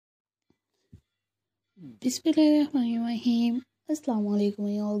Bismillahirrahmanirrahim. Assalamu alaikum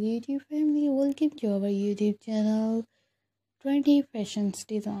my all YouTube family. Welcome to our YouTube channel 20 Fashions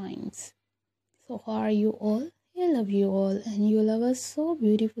Designs. So how are you all? I love you all and you love us so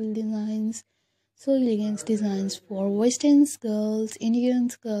beautiful designs, so elegant designs for Western girls,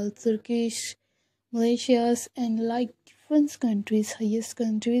 Indian girls, Turkish, Malaysia's and like different countries, highest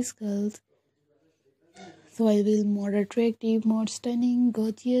countries girls. So I will more attractive, more stunning,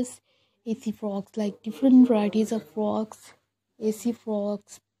 gorgeous AC frocks, like different varieties of frocks, AC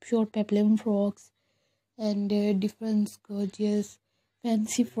frocks, short peplum frocks, and different gorgeous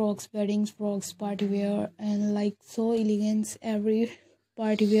fancy frocks, weddings frocks, party wear, and like so elegant every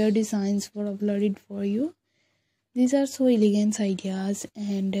party wear designs were uploaded for you. These are so elegant ideas,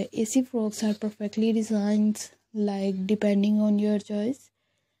 and AC frocks are perfectly designed, like depending on your choice.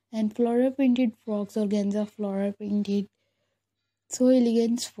 And floral printed frocks, organza floral printed, so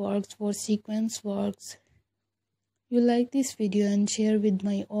elegant frocks for sequence works. You like this video and share with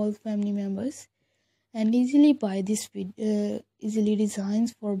my all family members, and easily buy this easily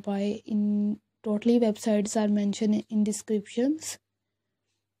designs for buy in totally websites are mentioned in descriptions,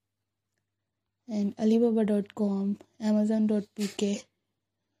 and alibaba.com, amazon.pk,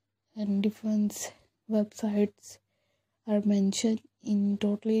 and different websites are mentioned in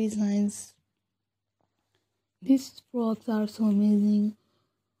totally designs. These frocks are so amazing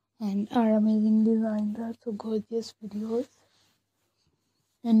and are amazing designs, are so gorgeous videos,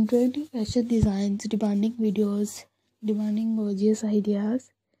 and 20 fashion designs, demanding videos, demanding gorgeous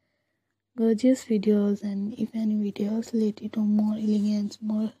ideas, gorgeous videos, and if any videos related to more elegant,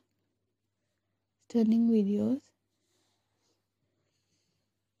 more stunning videos.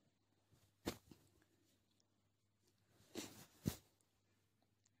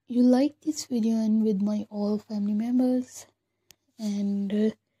 You like this video and with my all family members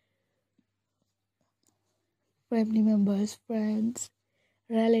and family members, friends,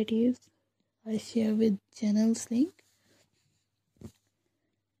 relatives, I share with channel's link.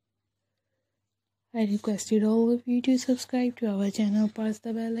 I requested all of you to subscribe to our channel, press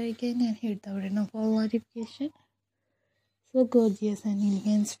the bell icon and hit the button of all notification. So gorgeous and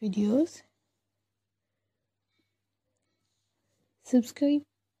elegant videos. Subscribe.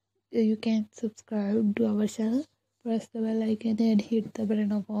 You can subscribe to our channel, press the bell icon and hit the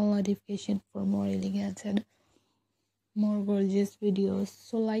button of all notification for more elegant and more gorgeous videos.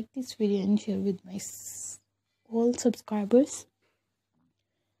 So like this video and share with my all subscribers.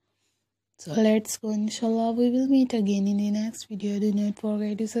 So let's go, inshallah. We will meet again in the next video. Do not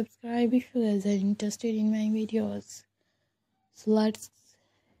forget to subscribe if you guys are interested in my videos. So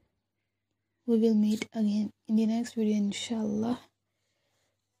we will meet again in the next video, inshallah.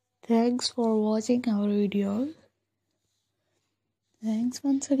 Thanks for watching our video. Thanks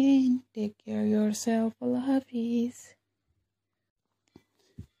once again. Take care of yourself. Allah Hafiz.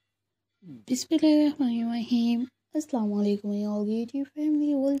 Bismillahirrahmanirrahim. Assalamu alaikum my all YouTube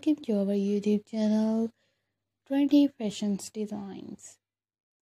family. Welcome to our YouTube channel 20 Fashions Designs.